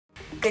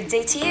Good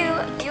day to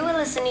you. You are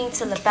listening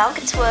to LaBelle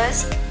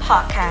Couture's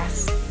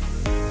podcast.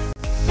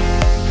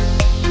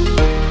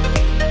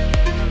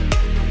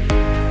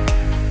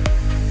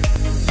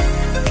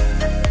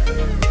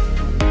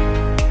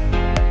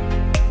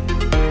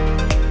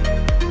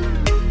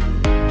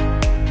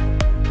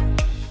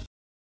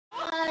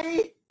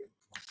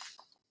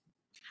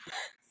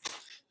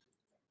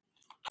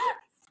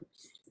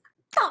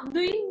 Stop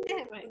doing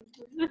that, my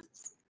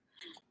goodness.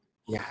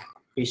 Yeah,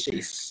 Fisher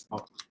is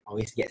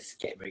always gets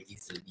scared very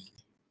easily.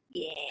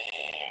 Yeah.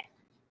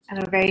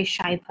 I'm a very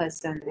shy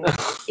person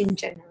in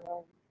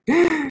general.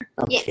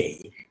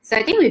 Okay. So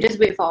I think we'll just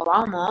wait for a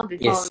while more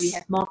before Yes. we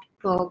have more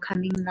people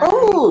coming live.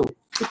 Oh,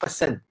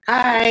 2%.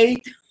 Hi.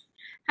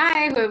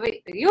 Hi, whoever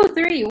you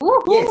three.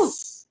 Woohoo!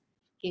 Yes.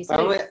 Okay, so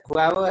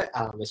Whoever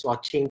is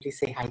watching, please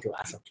say hi to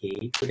us,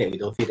 okay? So that we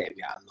don't feel that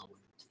we are alone.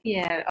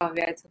 yeah,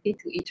 we are talking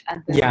to each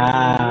other.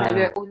 Yeah.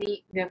 Like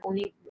we're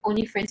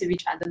only friends with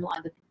each other, no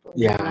other people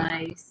in Yeah. our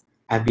lives.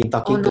 I've been Oh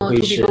talking no, to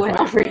two Hui people went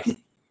off Shi.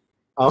 already.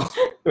 Oh,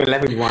 we're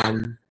left with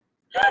one.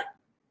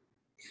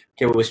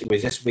 Okay, we'll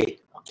just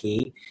wait,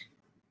 okay?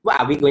 What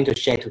are we going to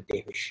share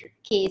today, Hui Shi?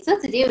 Okay, so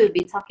today we'll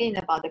be talking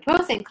about the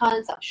pros and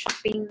cons of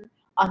shopping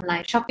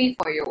online, shopping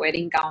for your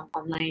wedding gown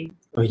online,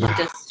 Oh, not yeah.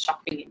 just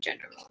shopping in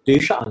general. Do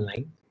you shop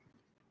online?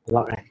 A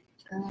lot, right?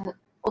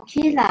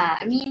 Okay lah.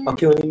 I mean,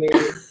 Okay, only maybe.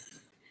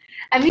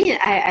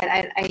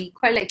 I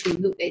quite like to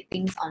look at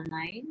things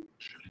online.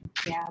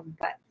 Yeah,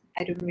 but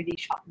I don't really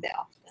shop that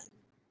often.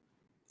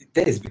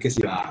 That is because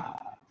you are.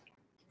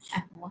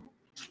 What?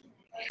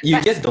 You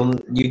But-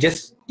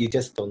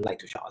 just don't like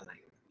to shop online.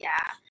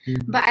 Yeah,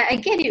 but I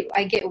get it.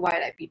 I get why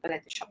like people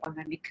like to shop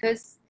online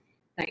because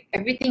like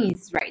everything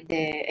is right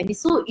there and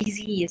it's so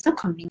easy. It's so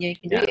convenient.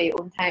 You can do it at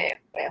your own time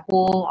at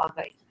home or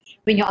like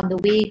when you're on the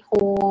way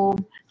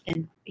home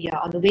and you're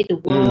on the way to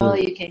work.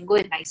 You can go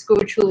and like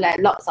scroll through like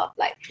lots of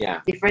like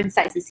Yeah. different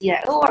sites to see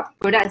like what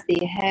products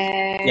they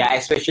have. Yeah,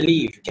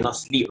 especially if you cannot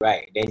sleep,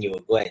 right? Then you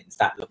will go and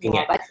start looking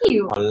Wow, at but I think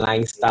you.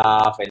 online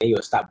stuff, and then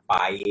you'll start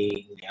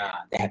buying.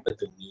 Yeah, that happened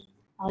to me.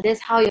 Oh,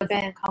 that's how your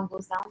bank account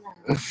goes down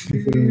now.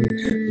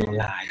 No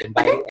lah, I don't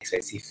buy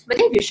expensive. But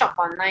then if you shop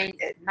online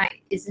at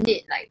night, isn't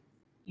it like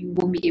you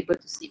won't be able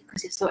to sleep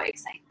because you're so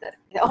excited?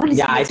 Like, all these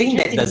Yeah, I think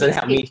that notifications doesn't in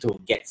help your me to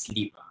get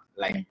sleep.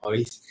 Like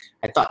always,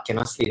 I thought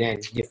cannot sleep, then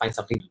you find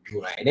something to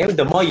do, right? And then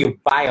the more you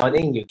buy,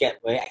 then you get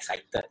very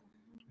excited,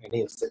 and then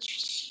you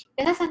search.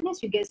 And then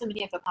sometimes you get so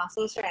many of the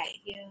parcels, right?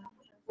 Yeah.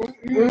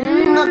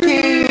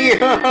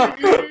 Okay.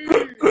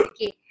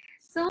 Okay.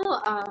 So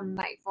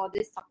like for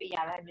this topic,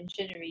 yeah, like I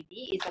mentioned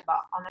already, it's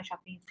about online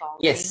shopping for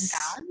Yes.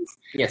 wedding gowns.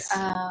 Yes.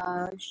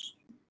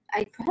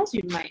 I perhaps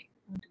you might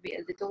want to wait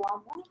a little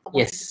while more for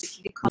Yes.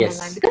 what to come Yes.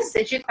 online because it's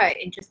actually quite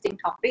an interesting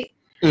topic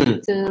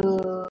Mm.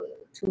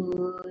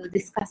 to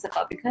discuss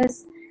about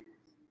because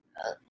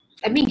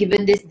I mean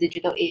given this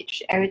digital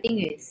age,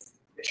 everything is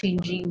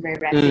changing very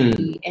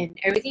rapidly and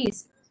everything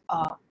is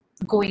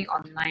going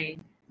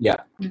online.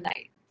 Yeah.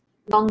 Like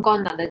long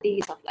gone are the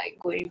days of like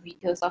going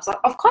retail stores. So,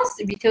 of course,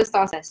 retail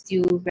stores are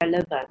still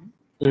relevant.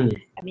 Mm.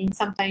 I mean,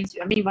 sometimes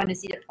you want to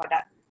see the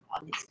product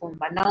on its own,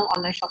 but now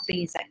online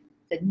shopping is like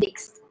the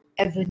next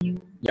avenue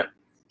Yep.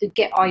 to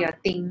get all your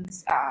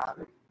things.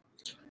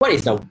 What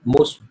is the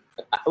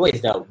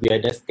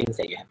weirdest things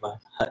that you ever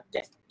heard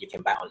that you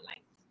can buy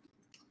online?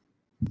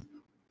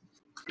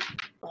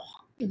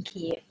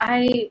 Okay,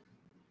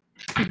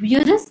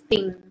 weirdest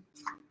thing.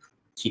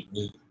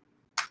 Kidney.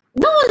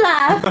 No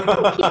lah.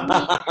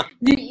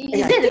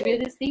 Is that the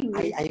weirdest thing?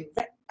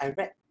 I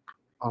read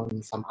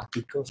on some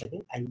articles. I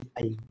think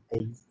I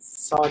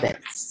saw that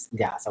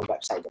there are some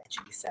websites that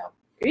actually sell.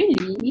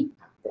 Really?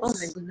 Oh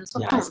this. my goodness.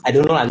 Yeah, I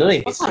don't know. I don't know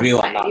if What it's kind of real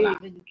or site not. are you Lah.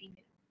 even looking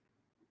at?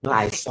 No,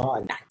 I saw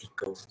an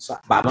article,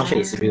 but I'm not sure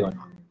it's real or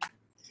not.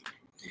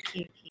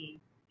 Okay.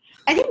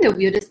 I think the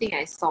weirdest thing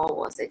I saw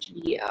was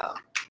actually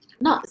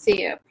not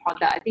say a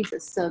product, I think it's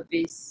a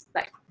service,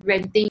 like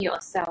renting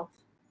yourself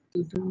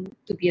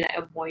to be like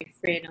a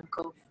boyfriend or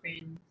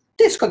girlfriend.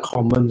 That's quite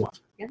common one.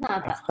 Yeah,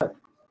 lah, I've heard.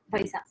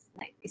 but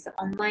it's an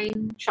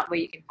online shop where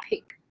you can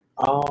pick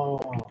Oh,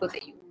 people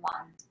that you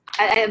want.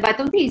 But I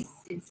don't think it's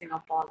in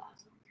Singapore lah.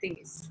 I think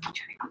it's in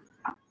China.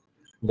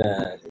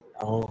 I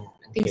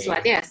think so. I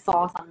think I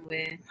saw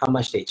somewhere. How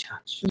much they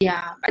charge?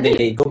 Yeah, I think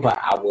They go per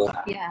hour.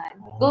 yeah,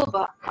 go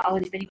about hour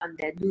depending on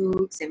their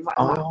looks and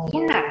whatnot.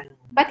 Yeah.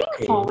 But I think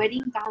okay. for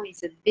wedding gown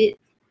it's a bit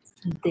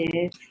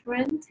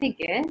different, I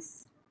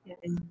guess.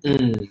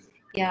 Mm.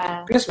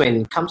 Yeah. Because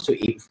when it comes to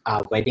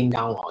wedding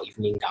gown or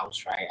evening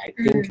gowns, right? I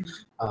think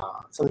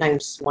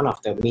sometimes one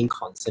of the main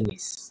concern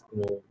is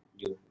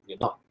you're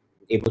not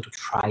able to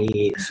try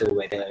it, so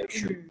whether you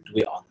should do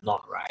it or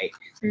not, right?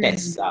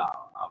 That's a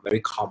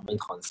very common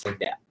concern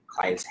that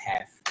clients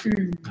have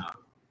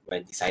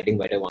when deciding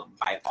whether they want to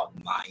buy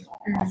online or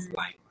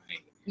offline,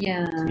 right?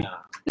 Yeah. Yeah.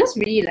 Because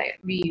really like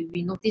we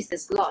noticed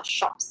there's a lot of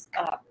shops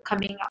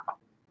coming up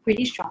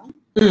pretty strong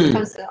when it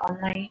comes to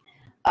online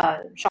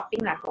shopping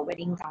like for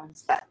wedding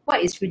gowns. But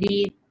what is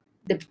really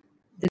the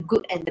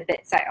good and the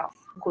bad side of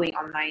going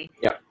online?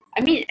 Yep.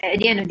 I mean, at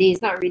the end of the day,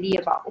 it's not really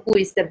about who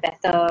is the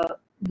better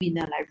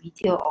winner, like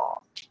retail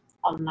or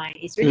online.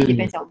 It really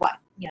depends on what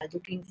you're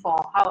looking for,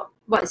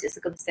 what is your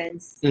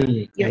circumstance.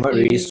 And Your what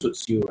really area.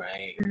 suits you,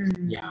 right?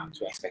 Mm. Yeah,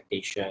 to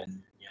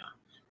expectation. Yeah,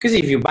 because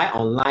if you buy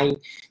online,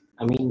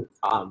 I mean,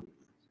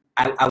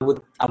 I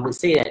would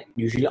say that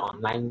usually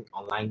online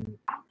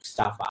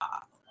stuff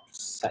are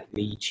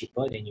slightly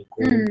cheaper than you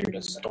go to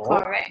the store,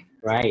 Correct.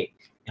 right?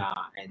 Yeah,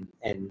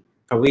 and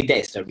probably that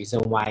is the reason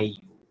why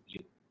you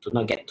do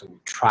not get to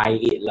try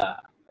it lah.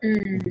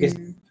 Because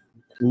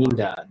I mean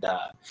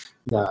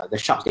the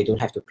shops, they don't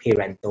have to pay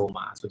rental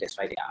ma, so that's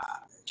why they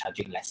are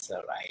charging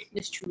lesser, right?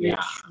 That's true. Yeah.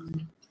 That's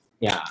true.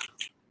 Yeah.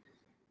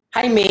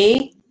 Hi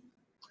May.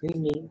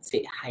 May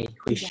say hi,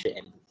 Hui Shi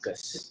and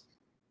Lucas.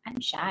 I'm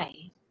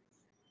shy.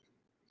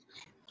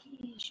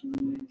 Okay, sure.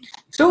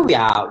 So we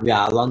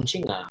are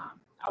launching our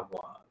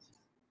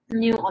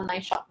New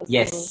online shop also.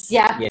 Yes,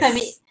 Yeah. yes. I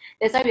mean,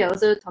 that's why we're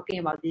also talking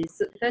about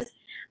this, because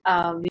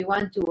we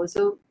want to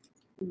also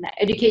like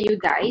educate you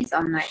guys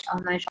on like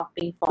online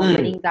shopping for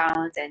wedding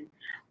gowns, and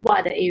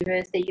what are the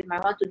areas that you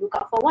might want to look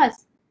out for,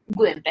 what's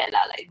good and bad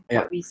lah, like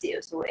what we say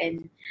also,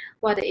 and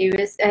what are the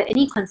areas,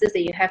 any concerns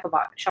that you have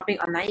about shopping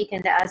online, you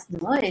can let us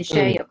know and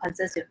share your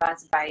concerns with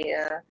us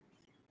via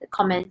the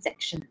comment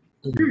section.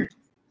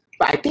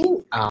 But I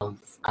think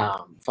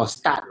for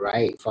start,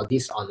 right, for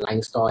this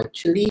online store,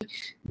 actually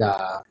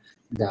the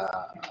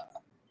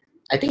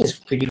I think it's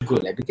pretty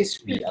good, like, because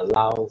we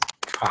allow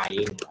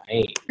trying,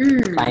 right?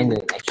 Client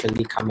will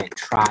actually come and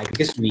try,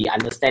 because we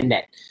understand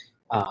that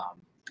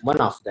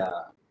one of the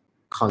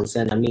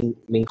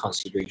main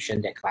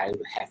consideration that client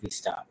will have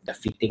is the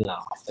fitting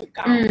of the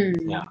gown.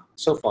 Yeah.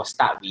 So for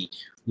start, we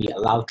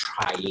allow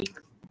trying.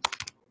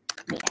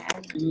 Yeah,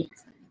 we need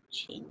some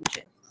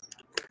changes.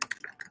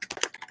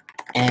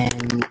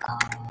 And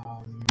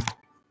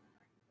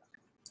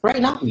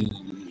right now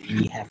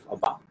we have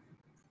about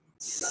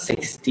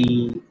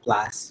 60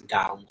 plus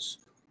gowns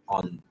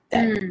on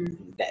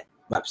that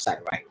website,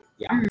 right?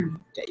 Yeah,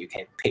 that you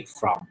can pick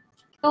from.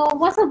 So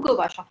what's so good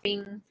about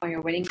shopping for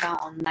your wedding gown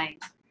online?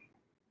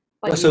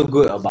 What's so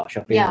good about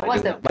shopping? Yeah,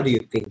 what do you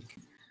think?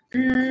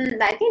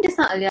 Like, I think just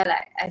now earlier,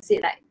 like I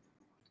said, like,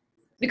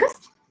 because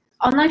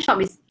online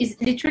shop is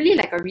literally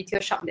like a retail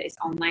shop that is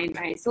online,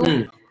 right? So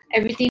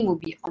everything will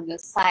be on the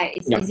site.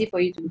 It's easy for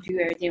you to view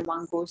everything in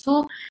one go.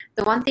 So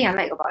the one thing I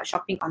like about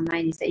shopping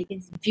online is that you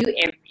can view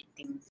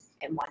everything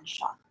in one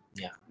shot.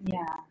 Yeah.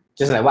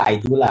 Just like what I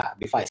do lah.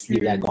 Before I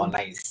sleep, I go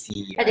online and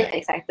see. I get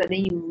excited.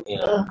 Then you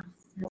no.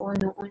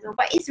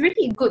 But it's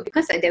really good,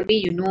 because like that way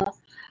you know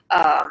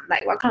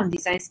like what kind of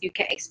designs you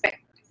can expect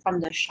from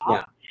the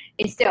shop,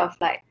 instead of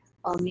like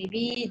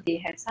maybe they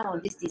have some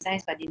of these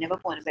designs but they never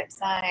put on the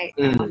website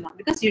or not.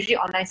 Because usually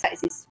online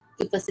sites is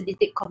to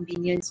facilitate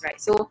convenience,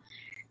 right? So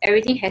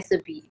everything has to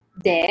be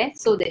there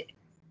so that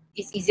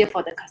it's easier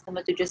for the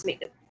customer to just make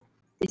the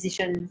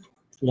decision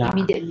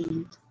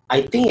immediately.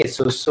 I think it's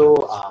also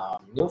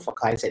for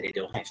clients that they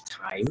don't have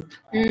time.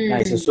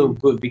 It's also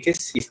good,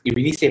 because it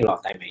really saves a lot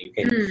of time. You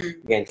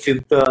can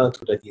filter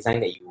to the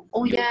design that you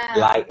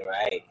like,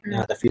 right?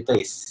 The filter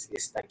is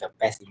like the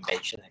best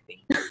invention, I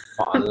think,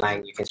 for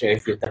online. You can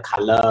filter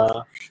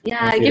color. You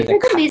can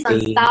filter based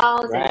on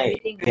styles and right?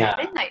 everything, right?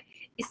 Then like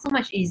it's so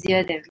much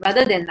easier than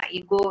rather than like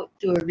you go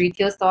to a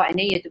retail store and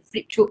then you have to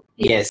flip through.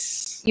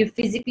 Yes. You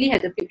physically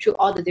have to flip through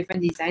all the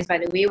different designs. By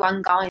the way,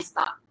 one gown is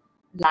not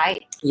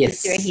light.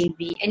 It's very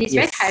heavy and it's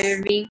very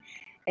tiring.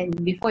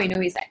 And before you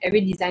know, it's like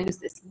every design looks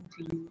the same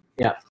to you.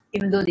 Yeah.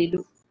 Even though they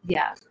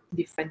are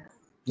different.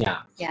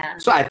 Yeah. Yeah.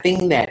 So I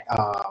think that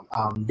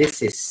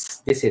this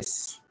is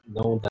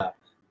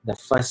the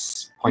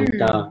first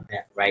pointer,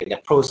 right? The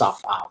pros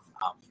of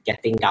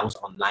getting gowns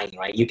online,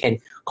 right? You can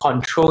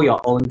control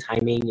your own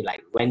timing,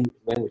 like when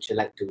would you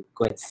like to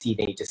go and see,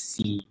 then you just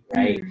see,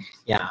 right?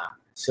 Yeah.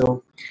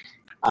 So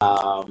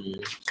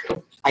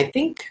I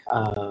think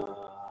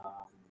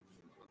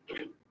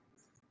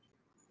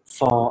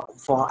for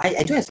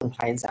I do have some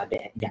clients that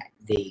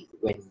they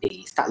when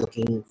they start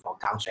looking for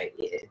gowns, right,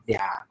 they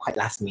are quite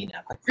last minute,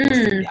 quite close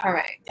to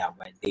their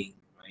wedding,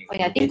 right?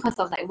 I think because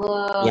of like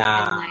work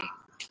and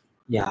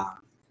like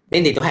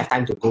then they don't have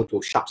time to go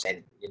to shops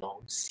and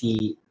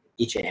see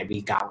each and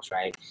every gowns,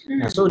 right?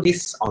 So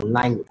this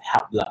online would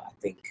help lah, I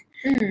think.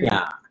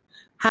 Yeah.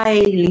 Hi,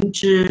 Lin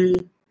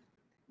Zhi.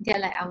 They're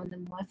like our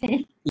number one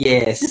fan.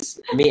 Yes,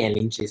 me and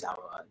Lin Zhi is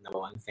our number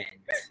one fan.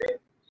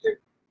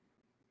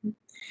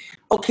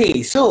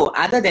 Okay, so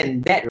other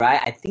than that,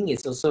 right, I think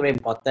it's also very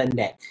important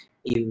that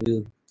if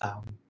you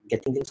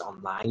getting things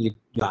online, you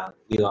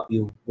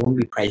won't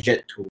be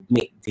pressured to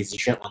make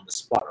decision on the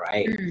spot,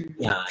 right?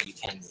 Yeah, you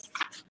can.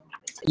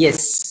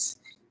 Yes,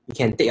 you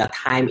can take your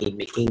time in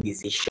making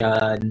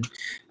decision.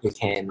 You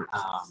can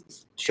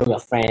show your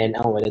friend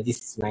whether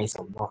this is nice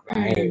or not,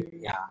 right?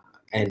 Yeah,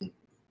 and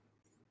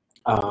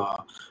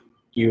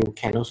you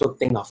can also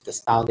think of the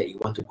style that you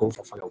want to go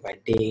for your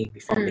wedding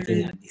before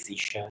making a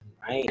decision,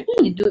 right? I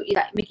think you do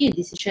like making a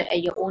decision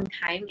at your own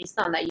time. It's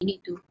not like you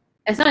need to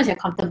as long as you're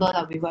comfortable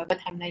with whatever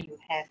timeline you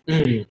have.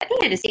 I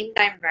think at the same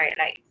time, right,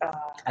 like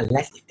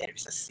Unless if there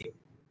is a sale.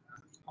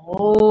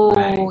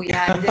 oh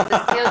yeah, if there's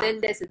a sale, then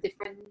there's a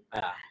different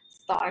Yeah.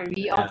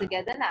 story Yeah.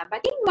 altogether lah. But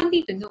I think one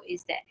thing to note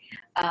is that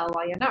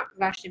while you're not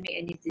rushed to make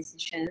any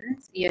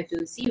decisions, you have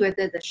to see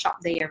whether the shop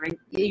that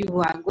you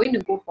are going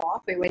to go for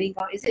your wedding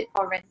gown, is it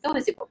for rental,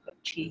 is it for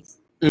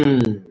purchase?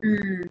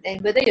 And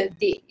whether your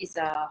date is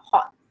a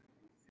hot,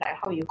 like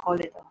how you call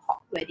it, a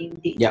hot wedding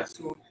date. Yep.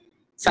 So,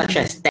 Such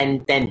as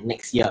 10/10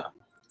 next year.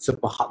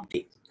 Super hot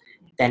date.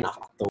 10th of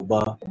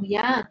October. oh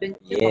yeah, 20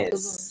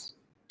 Yes.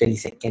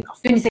 22nd of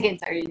 20 seconds,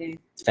 sorry.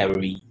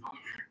 February.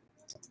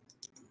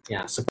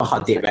 Yeah, super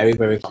hot date. Very,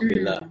 very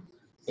popular.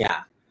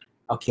 Yeah.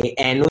 Okay,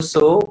 and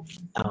also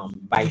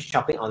by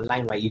shopping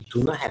online, right, you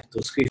do not have to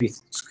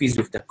squeeze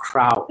with the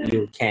crowd.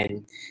 You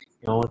can,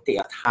 take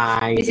your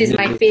time. This is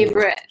my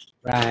favorite.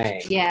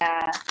 Right.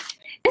 Yeah.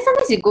 Then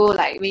sometimes you go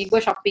like when you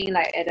go shopping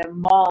like at a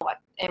mall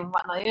and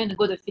whatnot, you want to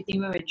go to the fitting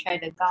room and try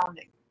the gown.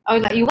 Or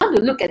like you want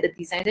to look at the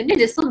design, and then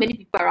there's so many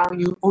people around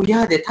you. Oh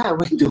yeah, that time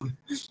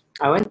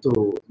I went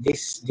to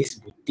this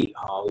boutique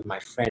with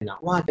my friend.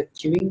 Wow, the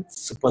queuing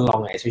super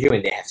long, especially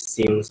when they have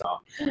sales.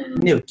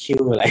 You need to queue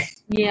like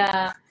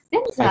Yeah.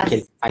 Then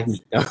plus, 5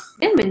 meters.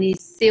 then when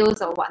it's sales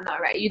or whatnot,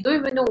 right, you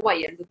don't even know what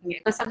you're looking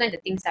at because sometimes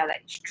the things are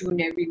like strewn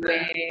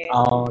everywhere.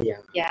 Oh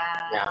yeah.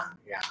 Yeah.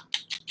 Yeah.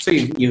 So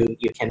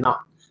you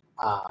cannot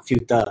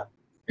filter.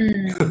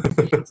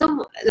 So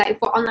like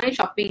for online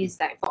shopping, is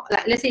like for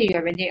like let's say you're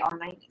renting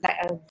online like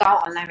a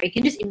gown online, right? You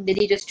can just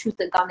immediately just choose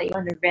the gown that you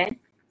want to rent,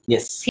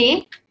 Yes.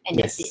 pay,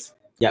 and that's it.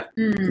 Yes. Yep.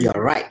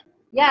 You're right.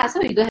 Yeah, so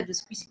you don't have to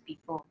squeeze with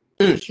people.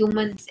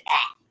 Humans,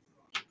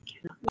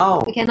 Oh.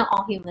 we cannot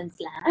all humans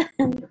lah.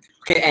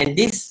 Okay, and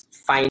this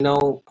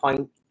final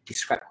point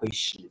describe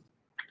Huishi.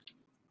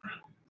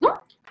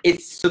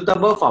 It's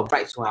suitable for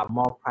brides who are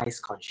more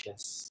price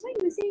conscious. Why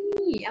you say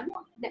me? I'm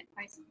not that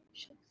price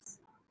conscious.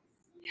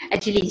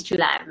 Actually, it's true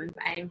lah.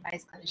 I'm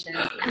price conscious.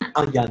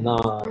 Oh, you're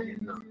not.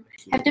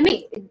 Have to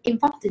make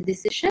informed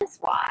decisions.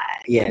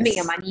 What? Yes. Make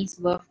your money's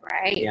worth,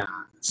 right? Yeah.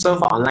 So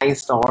for online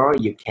store,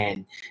 you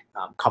can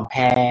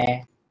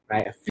compare,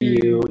 right? A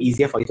few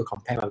easier for you to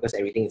compare because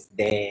everything is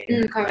there.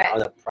 Correct. Right?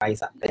 All the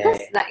price are there.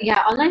 Because like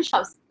online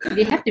shops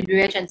they have to be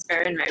very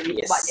transparent, right?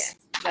 With Yes.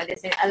 what they're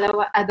saying.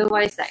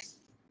 Otherwise, like,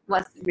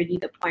 what's really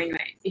the point,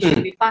 right? It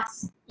should be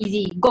fast,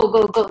 easy, go.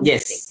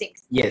 Yes.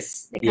 Six.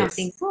 Yes. That kind of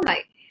thing. So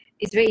like,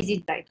 it's very easy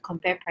to like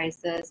compare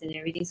prices and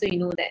everything. So you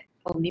know that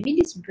maybe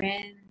this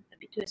brand a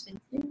bit too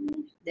expensive.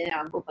 Then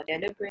I'll go for the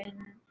other brand.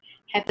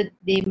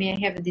 They may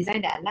have a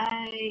design that I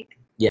like.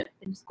 Yeah.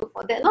 Then just go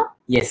for that, lor.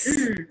 Yes.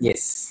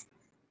 Yes.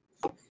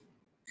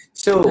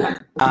 So,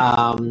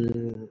 up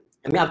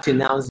to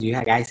now, do you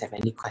guys have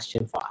any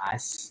question for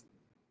us?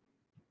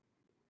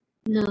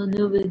 No,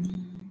 nobody.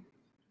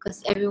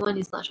 Because everyone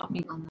is not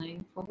shopping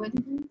online for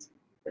weddings.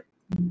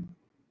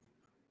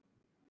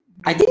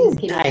 I think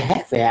I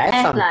have. I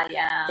have some. Lah,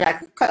 yeah. Yeah,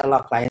 quite a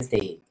lot of clients.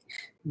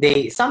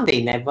 Some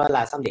they never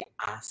lah. Some they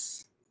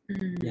ask.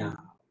 Yeah.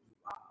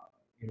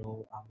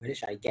 Whether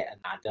should I get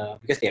another,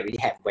 because they already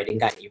have wedding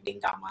gown and evening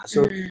gown,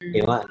 so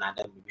they want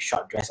another maybe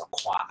short dress or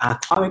kwa.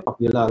 Kwa very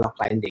popular. A lot of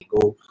clients they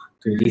go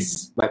to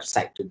this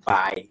website to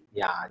buy.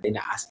 Yeah, then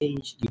they ask, hey,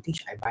 do you think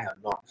should I buy or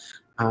not?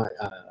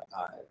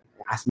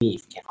 Ask me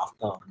if you can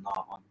offer or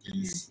not on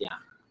these.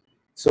 Yeah.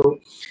 So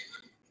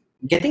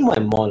getting more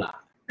and more lah.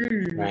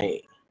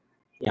 Right.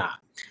 Yeah.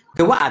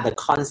 Okay. What are the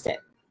cons that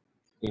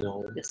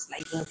Just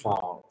like the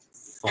for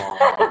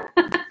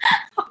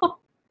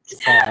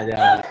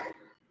the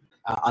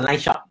online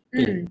shop?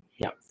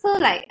 Yeah. So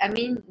like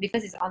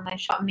because it's online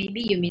shop,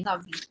 maybe you may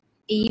not be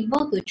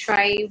able to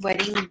try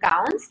wedding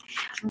gowns.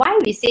 Why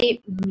we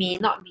say may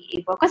not be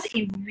able? Because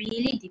it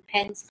really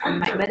depends on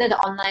like whether the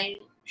online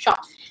shop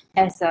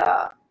has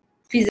a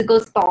physical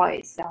store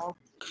itself.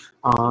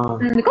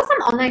 Because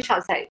some online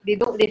shops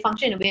they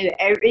function in a way where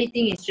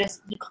everything is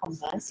just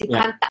e-commerce. You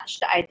can't touch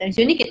the items.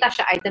 You only can touch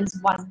the items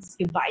once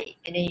you buy it,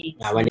 and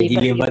then when they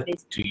deliver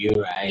to you,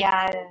 right?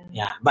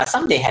 Yeah. But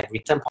some they have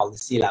return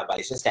policy lah. But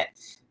it's just that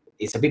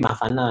it's a bit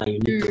mafan lah. You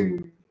need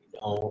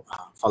to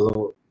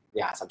follow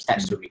some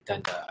steps to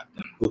return the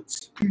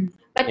goods.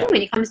 But I think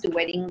when it comes to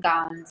wedding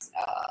gowns,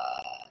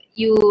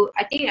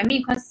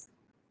 because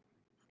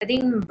I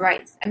think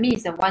brides,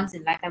 it's a once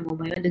in a lifetime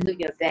moment. You want to look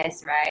your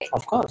best, right?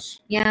 Of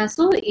course. Yeah,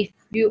 so if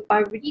you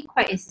are really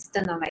quite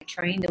insistent on like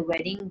trying the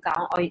wedding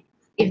gown, or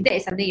if that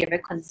is something you're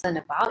very concerned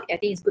about, I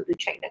think it's good to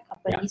check the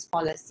company's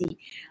policy.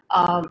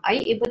 Are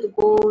you able to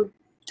go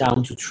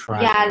down to try?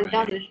 Yeah,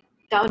 right?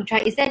 down to try.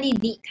 Is there any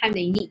lead time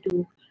that you need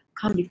to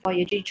come before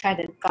you actually try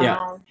the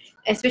gown?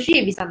 Especially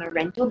if it's on a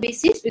rental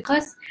basis,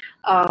 because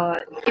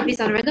if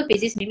it's on a rental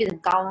basis, maybe the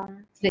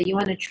gown that you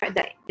want to try,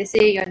 that let's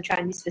say you want to try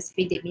on this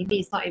specific date, maybe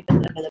it's not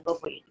even available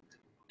for you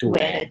to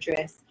wear the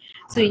dress.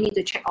 So you need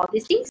to check all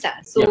these things.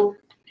 So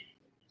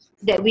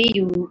that way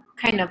you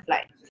kind of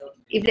like,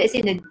 if let's say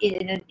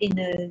in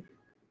a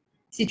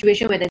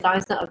situation where the gown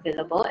is not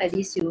available, at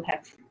least you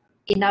have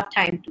enough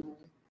time to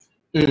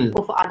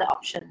go for other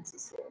options.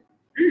 So.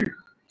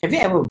 Have you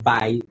ever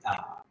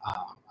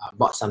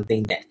bought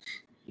something that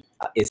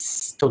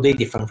is totally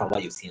different from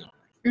what you've seen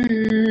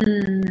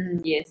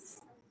online? Yes.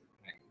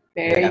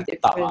 You Very have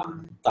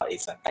different. thought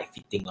it's a tight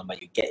fitting one,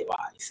 but you get wow,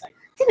 it's like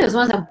I think there was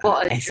once I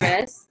bought a Exact-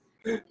 dress.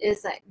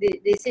 It's like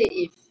they say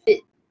it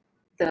fit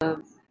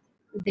the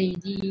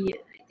lady,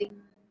 I think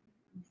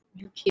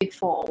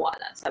UK4 or what.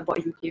 So I bought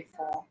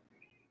UK4.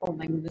 Oh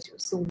my goodness, it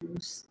was so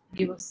loose.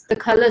 It was the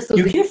colour is so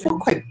you get different. for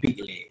quite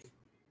big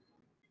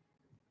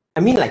I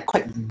mean like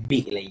quite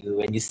big you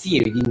when you see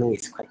it, you already know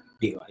it's quite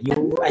big.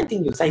 I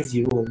think you size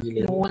 0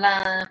 only. No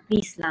lah,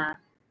 please lah.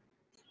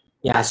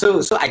 Yeah, so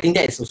I think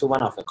that is also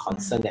one of the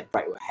concern that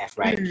bride will have,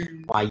 right?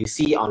 While you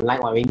see online,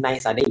 very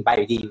nice, then you buy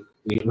already,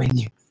 when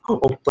you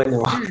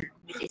open,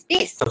 Which is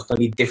this. it's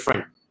totally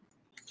different.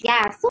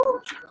 Yeah,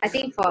 so I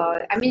think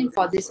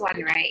for this one,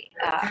 right?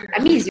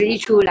 It's really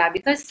true lah,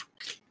 because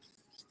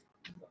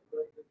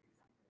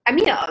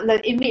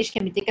the image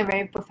can be taken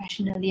very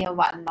professionally and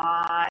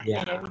whatnot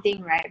and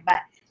everything, right?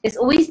 But there's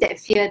always that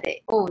fear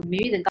that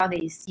maybe the gown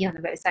that you see on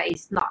the website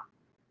is not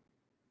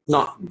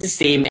the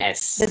same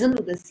as doesn't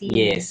look the same.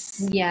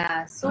 Yes.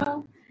 Yeah.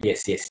 So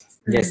yes.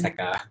 That's like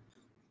a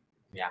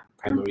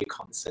primary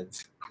concern.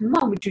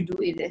 what would you do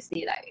if, let's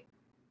say, like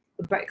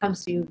the bride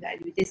comes to you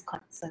like with this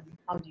concern?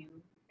 How do you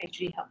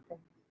actually help them?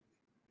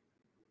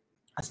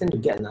 Ask them to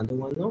get another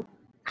one, no?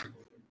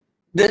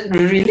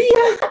 Really?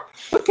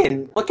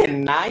 What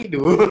can I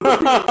do?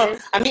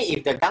 I mean,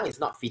 if the gown is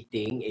not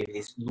fitting, if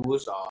it's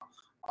loose or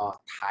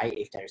tight,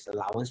 if there is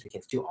allowance, we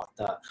can still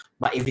alter.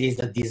 But if it is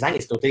the design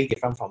is totally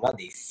different from what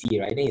they see,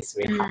 right? Then it's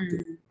very hard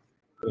to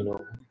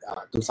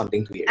do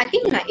something to it. I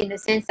think like in a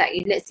sense like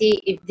if let's say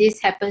if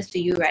this happens to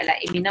you, right,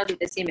 like it may not be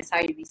the same as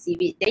how you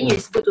receive it, then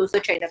it's good to also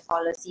check the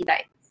policy,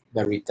 like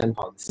the return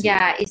policy.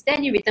 Yeah, is there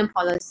any return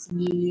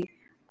policy?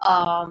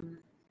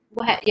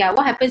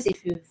 What happens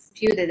if you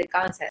feel that the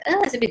gown is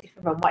it's a bit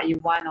different from what you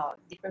want or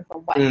different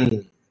from what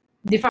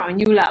different on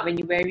you lah when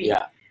you wear it.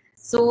 Yeah.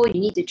 So you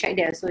need to check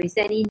that. So is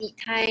there any lead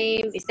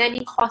time? Is there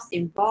any cost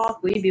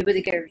involved? Will you be able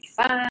to get a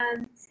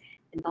refund?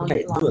 And all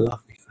Okay, that do a lot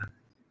of refund.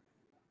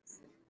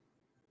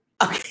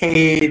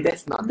 Okay,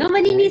 that's not.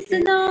 Nobody needs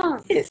to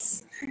know.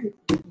 Yes.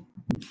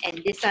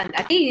 And this one,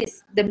 I think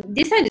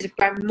this one is the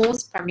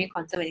most primary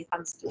concern when it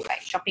comes to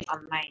like shopping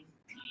online,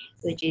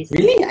 which is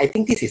Really, I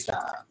think this is the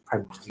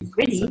primary concern.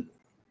 Really?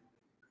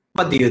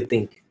 What do you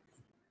think?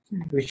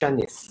 Which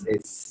one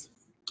is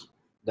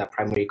the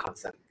primary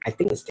concern? I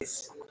think it's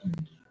this.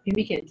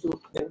 maybe we can do.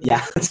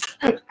 Yeah.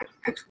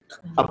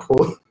 A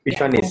poll. Which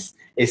one is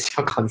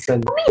your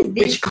concern?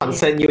 Which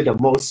concern you the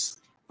most?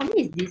 How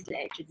many is this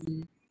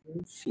actually?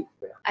 Fit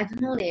well. I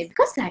don't know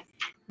because like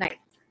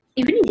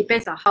it really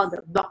depends on how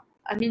the blog.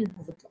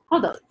 How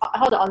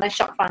the online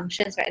shop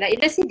functions, right? Like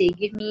if let's say they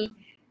take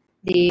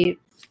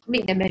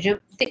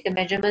the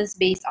measurements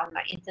based on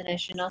like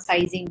international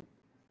sizing.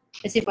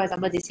 Let's say for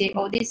example they say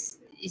this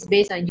is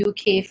based on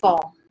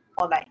UK4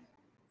 or like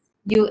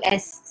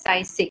US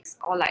size 6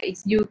 or like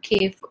it's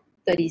UK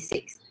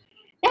 36.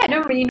 Yeah, I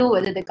don't really know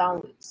whether the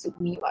gown would suit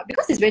me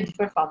because it's very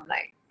different from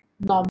like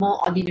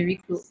normal ordinary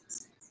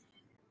clothes.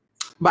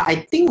 But I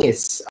think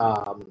it's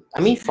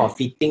for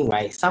fitting,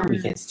 right? Some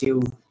we can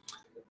still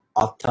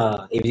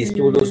alter. If it's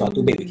too loose or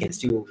too big, we can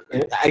still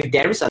if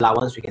there is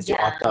allowance we can still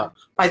alter.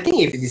 But I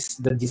think if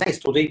the design is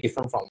totally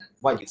different from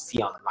what you see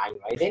online,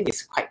 right? Then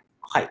it's quite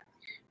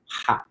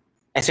hard.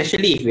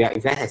 Especially if you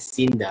guys have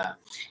seen there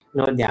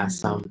are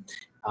some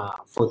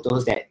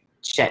photos that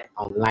shared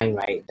online,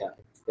 right?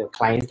 The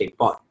clients they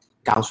bought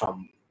gowns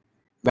from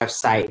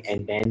website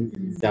and then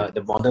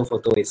the model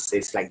photo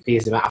is like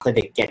this. After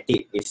they get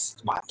it's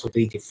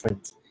totally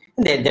different.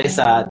 And then there is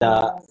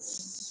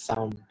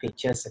some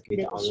pictures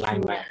circulated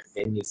online, right?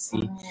 Then you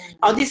see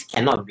all this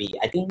cannot be.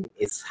 I think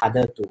it's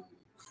harder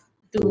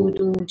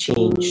to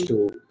change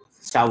to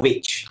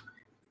salvage.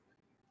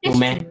 That's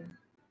No,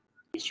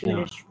 true.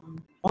 That's true.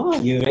 Oh,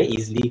 you're very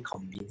easily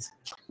convinced.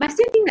 But I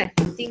still think that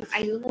fitting,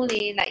 I don't know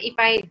like if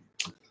I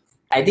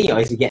think you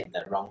always get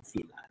the wrong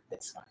fit.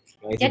 That's why.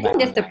 I think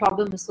that's the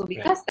problem also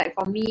because like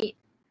for me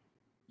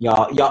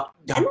your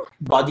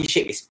body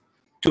shape is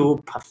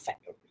too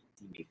perfect already,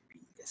 maybe.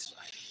 That's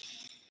why.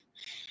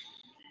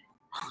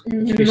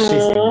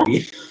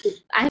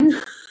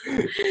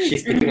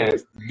 She's taking a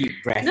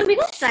deep breath. No,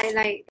 because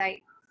like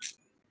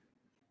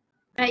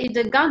if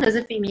the gown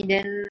doesn't fit me,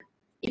 then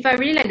if I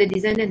really like the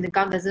design and the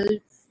gown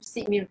doesn't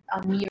sit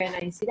on me very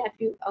nicely, then I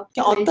feel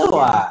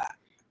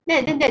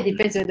then that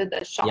depends whether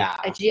the shop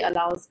actually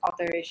allows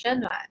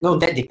alteration. No,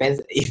 that depends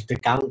if the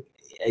gown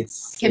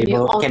can be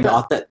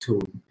altered to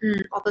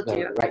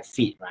the right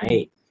fit,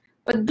 right?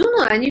 But do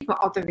not only for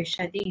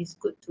alteration, I think it's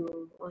good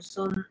to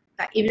also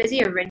like if let's say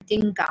you're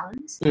renting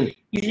gowns,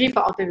 usually for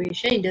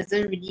alteration it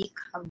doesn't really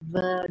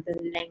cover the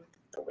length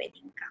of the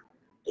wedding gown.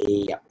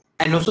 Yeah.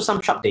 And also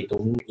some shop they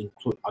don't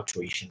include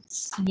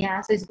alterations.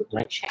 Yeah, so it's good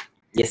to check.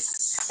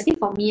 Yes. I think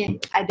for me,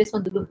 I just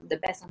want to look the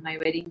best on my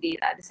wedding day.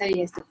 That's why it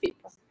has to fit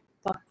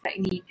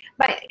perfectly.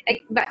 But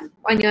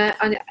on your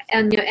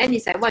end,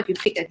 it's like what if you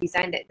pick a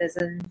design that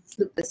doesn't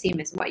look the same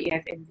as what you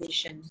have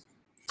envisioned?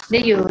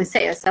 Then you will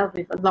set yourself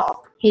with a lot of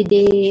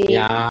headache,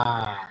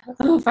 Yeah.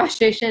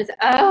 frustrations.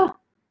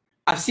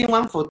 I've seen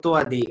one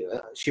photo.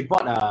 She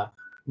bought a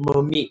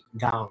mermaid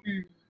gown.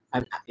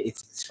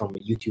 It's from a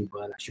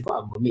YouTuber. Like, she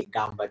bought a mermaid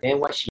gown, but then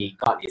what she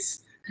got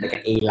is like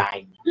an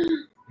A-line.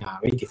 Yeah,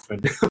 very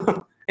different.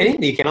 And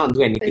then you cannot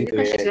do anything to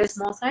Because she's it. very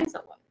small size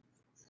or what?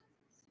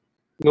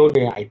 No,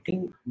 I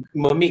think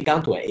mermaid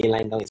gown to an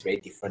A-line gown is very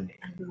different.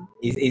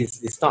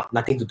 It's not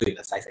nothing to do with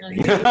the size. I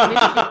think.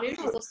 Maybe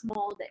she's so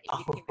small that it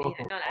became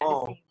I'm not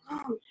understanding.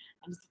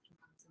 I'm just thinking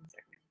nonsense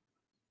right now.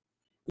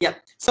 Yep.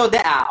 So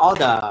there are all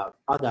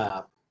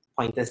the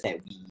pointers that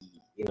we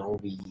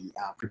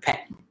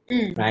prepared,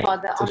 right? For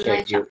the to share online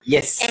with you. shop.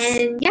 Yes.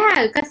 And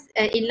yeah, because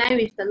in line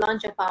with the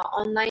launch of our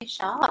online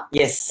shop,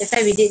 yes. that's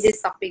why we did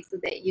this topic so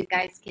that you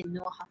guys can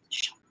know how to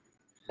shop,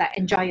 like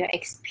enjoy your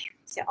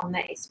experience, your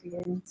online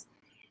experience.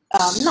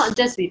 Not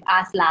just with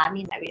us lah, I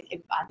mean like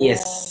with other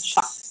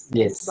shops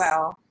as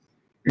well.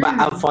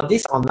 But for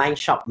this online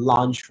shop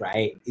launch,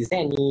 right, is there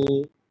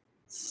any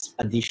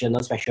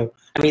additional special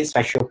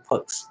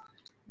perks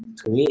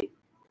to it?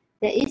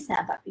 There is,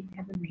 but we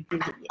haven't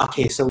reviewed it yet.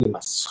 Okay, so we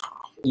must.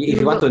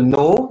 If you want to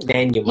know,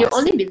 then you must. You'll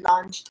only be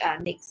launched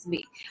next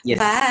week. Yes.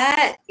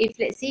 But if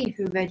let's say if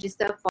you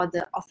register for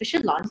the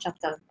official launch of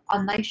the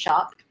online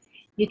shop,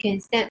 you can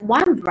stand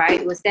one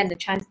bride will stand the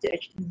chance to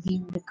actually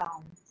win the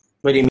gown.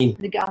 What do you mean?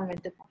 The gown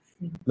rental for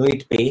free. No need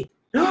to pay?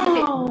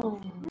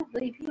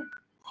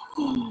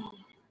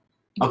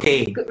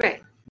 Okay. Good,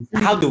 right?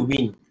 How to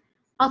win?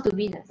 How to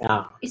win?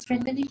 Yeah. It's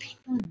randomly picked.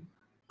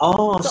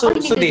 Oh, So all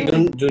you so need they to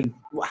don't do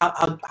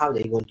how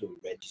they going to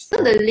register?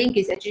 So the link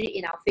is actually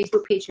in our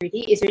Facebook page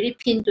already. It's already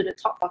pinned to the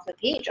top of the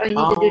page. All you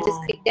need to do is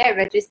just click there,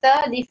 register,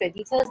 leave your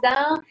details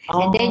down,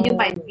 and then you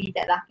might be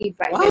that lucky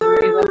bride that will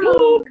be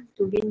able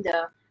to win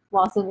the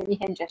so many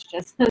hand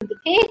gestures to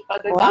pay for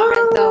the gown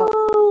rental.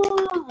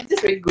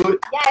 That's very good.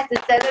 Yeah, to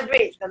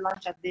celebrate the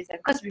launch of this,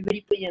 because we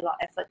really put in a lot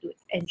of effort to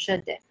ensure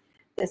that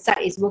the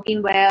site is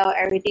working well,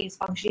 everything is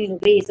functioning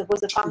the way it's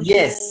supposed to function.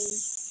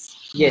 Yes.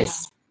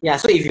 Yeah.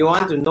 So if you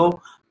want to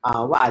know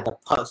what are the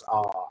perks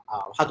or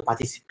how to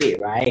participate,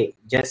 right?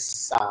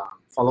 Just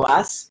follow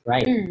us,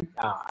 right?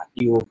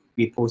 You will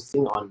be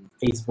posting on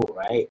Facebook,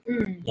 right?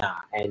 Yeah,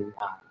 and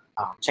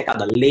check out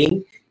the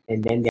link,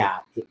 and then there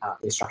are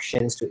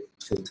instructions to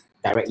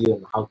direct you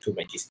on how to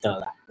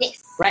register.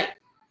 Yes. Right?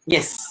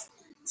 Yes.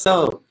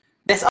 So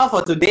that's all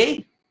for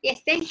today.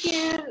 Yes, thank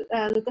you,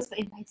 Lucas, for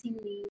inviting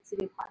me to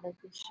be part of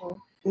this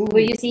show. Will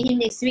you see him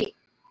next week?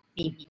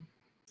 Maybe.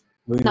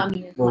 Not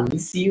me. Will we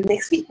see you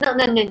next week? No.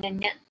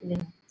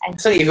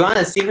 So if you want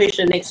to see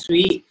Rachel next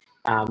week,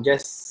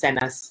 just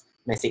send us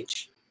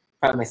message.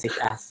 Private message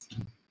us.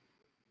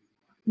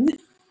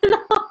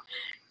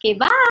 Okay,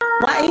 bye.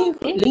 What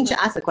if Lin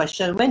just asked a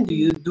question? When do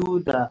you do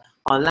the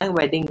online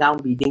wedding gown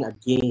bidding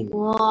again?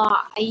 Wow,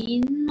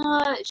 I'm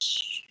not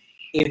sure.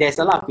 If there's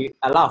a lot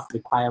of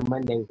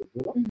requirement, then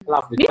we will do it. A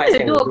lot of Maybe requests, we'll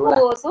then do a we'll poll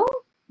do also.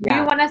 Do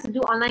you want us to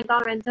do online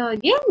gown rental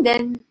again?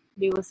 Then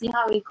we will see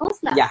how it goes.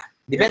 Yeah,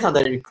 depends on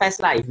the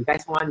request. If you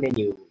guys want, then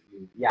you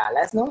let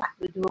us know.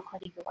 We'll do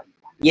according to what you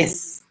want.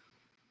 Yes.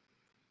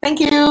 Thank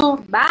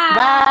you. Bye.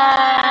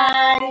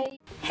 Bye.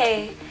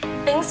 Hey,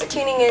 thanks for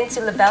tuning in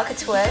to La Belle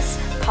Couture's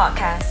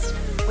podcast.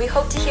 We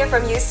hope to hear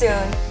from you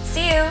soon.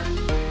 See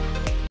you!